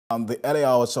In the early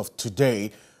hours of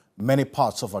today, many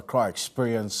parts of Accra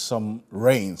experienced some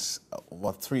rains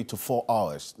over 3 to 4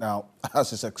 hours. Now,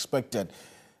 as is expected,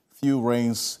 few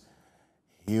rains,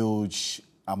 huge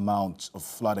amounts of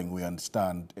flooding, we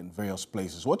understand, in various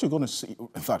places. What you're going to see,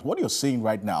 in fact, what you're seeing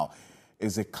right now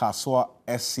is the Kasoa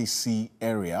SCC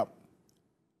area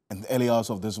in the early hours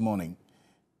of this morning.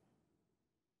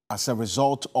 As a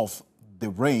result of the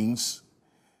rains,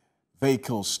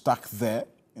 vehicles stuck there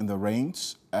in the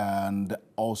rains, and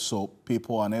also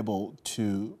people unable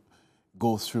to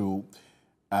go through.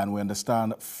 And we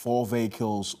understand 4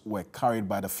 vehicles were carried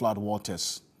by the flood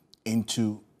waters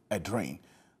into a drain.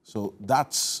 So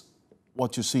that's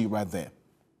what you see right there.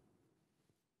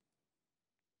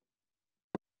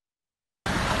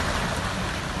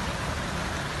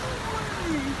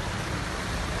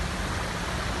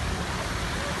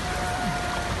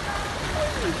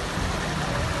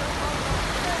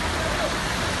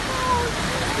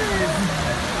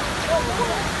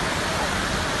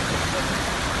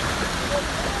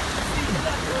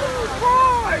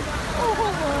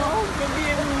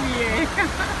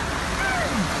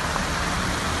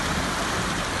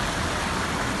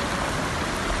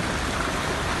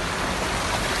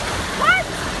 What?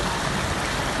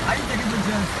 Are you taking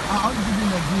pictures? I'll give you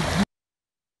a gift.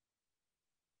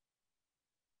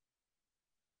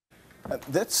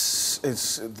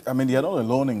 I mean, you're not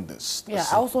alone in this. Yeah,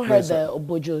 I also heard the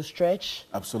Obojo stretch.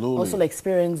 Absolutely. Also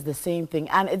experienced the same thing.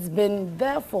 And it's been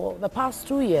there for the past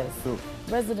 2 years. True.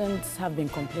 Residents have been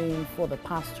complaining for the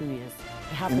past 2 years.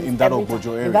 It happens in that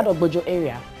Obojo area? In that Obojo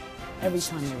area. Every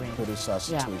time it rains. Pretty sad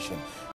situation. Yeah.